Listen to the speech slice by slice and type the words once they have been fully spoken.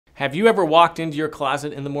Have you ever walked into your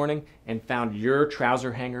closet in the morning and found your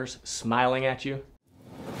trouser hangers smiling at you?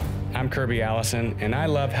 I'm Kirby Allison, and I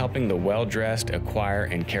love helping the well-dressed acquire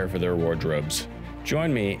and care for their wardrobes.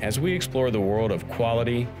 Join me as we explore the world of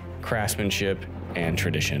quality, craftsmanship, and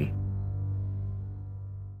tradition.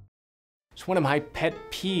 It's one of my pet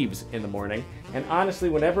peeves in the morning, and honestly,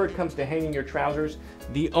 whenever it comes to hanging your trousers,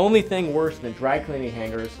 the only thing worse than dry cleaning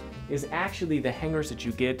hangers is actually the hangers that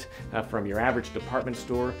you get from your average department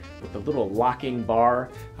store with the little locking bar.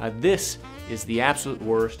 This is the absolute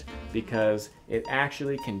worst because it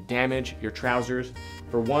actually can damage your trousers.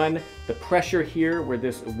 For one, the pressure here where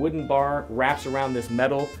this wooden bar wraps around this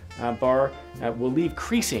metal bar will leave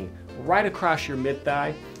creasing right across your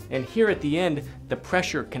mid-thigh. And here at the end, the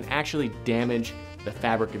pressure can actually damage the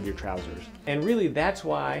fabric of your trousers. And really that's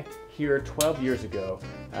why here 12 years ago,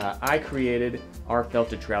 I created our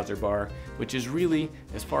felted trouser bar, which is really,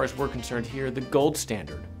 as far as we're concerned here, the gold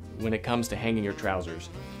standard when it comes to hanging your trousers.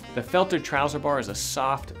 The felted trouser bar is a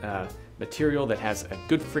soft material that has a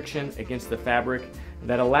good friction against the fabric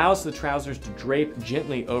that allows the trousers to drape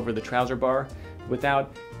gently over the trouser bar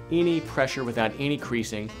without any pressure, without any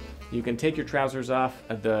creasing. You can take your trousers off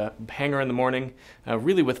the hanger in the morning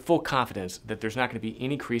really with full confidence that there's not going to be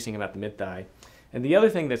any creasing about the mid-thigh. And the other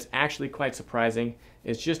thing that's actually quite surprising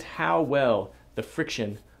is just how well the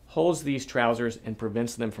friction holds these trousers and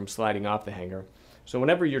prevents them from sliding off the hanger. So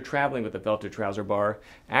whenever you're traveling with a felted trouser bar,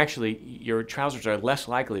 actually your trousers are less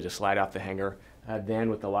likely to slide off the hanger than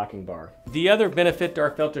with the locking bar. The other benefit to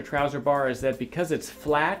our felted trouser bar is that because it's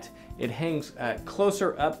flat, it hangs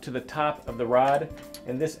closer up to the top of the rod,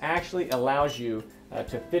 and this actually allows you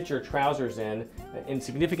to fit your trousers in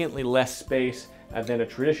significantly less space than a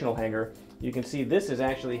traditional hanger. You can see this is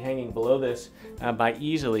actually hanging below this by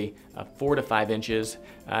easily 4 to 5 inches.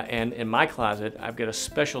 And in my closet, I've got a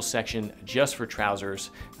special section just for trousers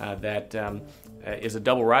that is a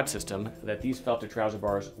double rod system that these felted trouser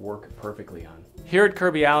bars work perfectly on. Here at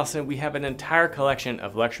Kirby Allison, we have an entire collection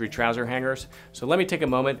of luxury trouser hangers. So let me take a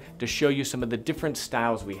moment to show you some of the different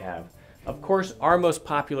styles we have. Of course, our most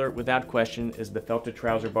popular, without question, is the felted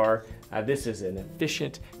trouser bar. This is an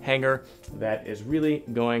efficient hanger that is really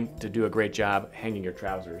going to do a great job hanging your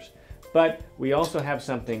trousers. But we also have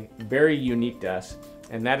something very unique to us,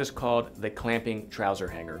 and that is called the clamping trouser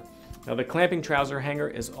hanger. Now, the clamping trouser hanger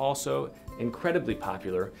is also incredibly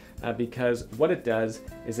popular because what it does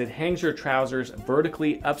is it hangs your trousers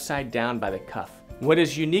vertically upside down by the cuff. What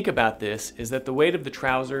is unique about this is that the weight of the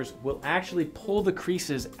trousers will actually pull the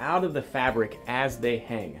creases out of the fabric as they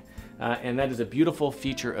hang. And that is a beautiful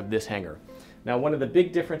feature of this hanger. Now, one of the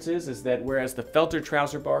big differences is that whereas the felted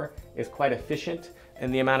trouser bar is quite efficient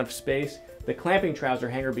in the amount of space, the clamping trouser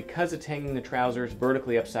hanger, because it's hanging the trousers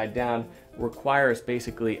vertically upside down, requires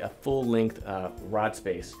basically a full-length rod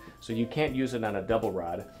space. So you can't use it on a double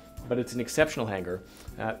rod, but it's an exceptional hanger.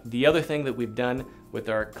 The other thing that we've done with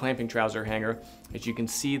our clamping trouser hanger is you can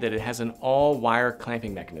see that it has an all-wire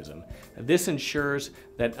clamping mechanism. This ensures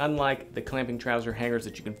that unlike the clamping trouser hangers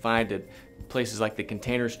that you can find at places like the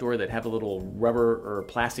Container Store that have a little rubber or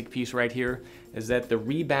plastic piece right here, is that the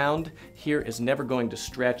rebound here is never going to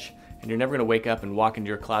stretch, and you're never going to wake up and walk into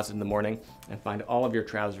your closet in the morning and find all of your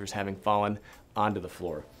trousers having fallen onto the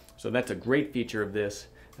floor. So that's a great feature of this.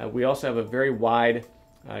 We also have a very wide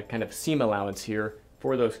kind of seam allowance here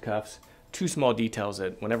for those cuffs. Two small details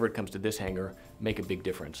that, whenever it comes to this hanger, make a big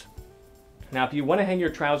difference. Now, if you want to hang your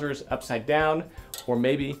trousers upside down, or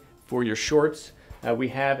maybe for your shorts, we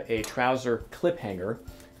have a trouser clip hanger.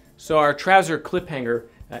 So our trouser clip hanger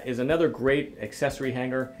is another great accessory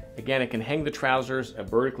hanger. Again, it can hang the trousers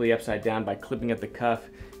vertically upside down by clipping at the cuff.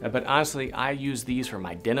 But honestly, I use these for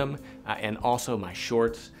my denim and also my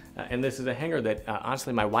shorts. And this is a hanger that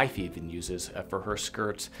honestly my wife even uses for her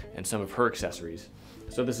skirts and some of her accessories.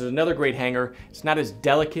 So this is another great hanger. It's not as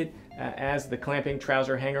delicate as the clamping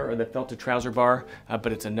trouser hanger or the felted trouser bar,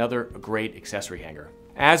 but it's another great accessory hanger.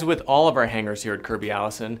 As with all of our hangers here at Kirby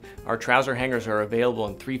Allison, our trouser hangers are available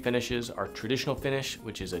in 3 finishes. Our traditional finish,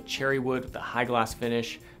 which is a cherry wood with a high gloss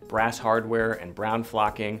finish, brass hardware, and brown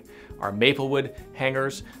flocking. Our maplewood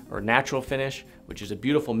hangers are natural finish, which is a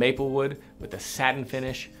beautiful maple wood with a satin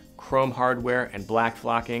finish, chrome hardware, and black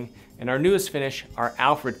flocking. And our newest finish, our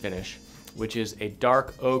Alfred finish, which is a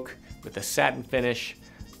dark oak with a satin finish,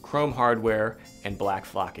 chrome hardware, and black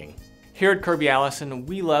flocking. Here at Kirby Allison,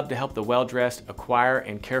 we love to help the well-dressed acquire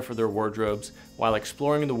and care for their wardrobes while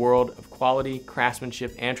exploring the world of quality,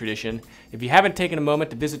 craftsmanship, and tradition. If you haven't taken a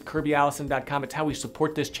moment to visit KirbyAllison.com, it's how we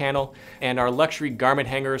support this channel, and our luxury garment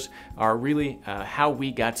hangers are really how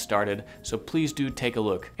we got started, so please do take a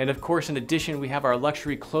look. And of course, in addition, we have our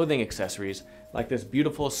luxury clothing accessories like this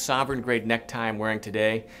beautiful sovereign grade necktie I'm wearing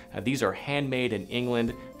today. These are handmade in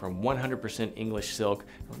England from 100% English silk,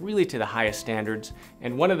 really to the highest standards.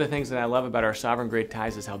 And one of the things that I love about our sovereign grade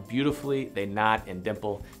ties is how beautifully they knot and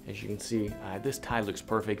dimple. As you can see, this tie looks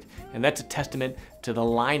perfect, and that's a testament to the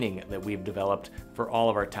lining that we've developed for all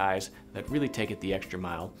of our ties that really take it the extra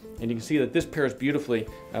mile. And you can see that this pairs beautifully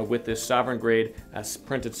with this sovereign grade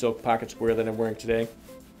printed silk pocket square that I'm wearing today.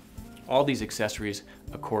 All these accessories,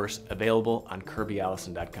 of course, available on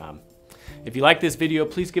KirbyAllison.com. If you like this video,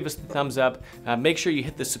 please give us the thumbs up. Make sure you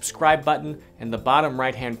hit the subscribe button in the bottom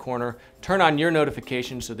right-hand corner. Turn on your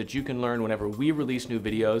notifications so that you can learn whenever we release new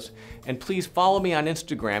videos. And please follow me on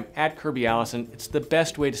Instagram at Kirby Allison. It's the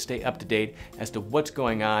best way to stay up to date as to what's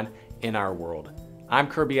going on in our world. I'm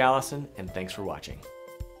Kirby Allison, and thanks for watching.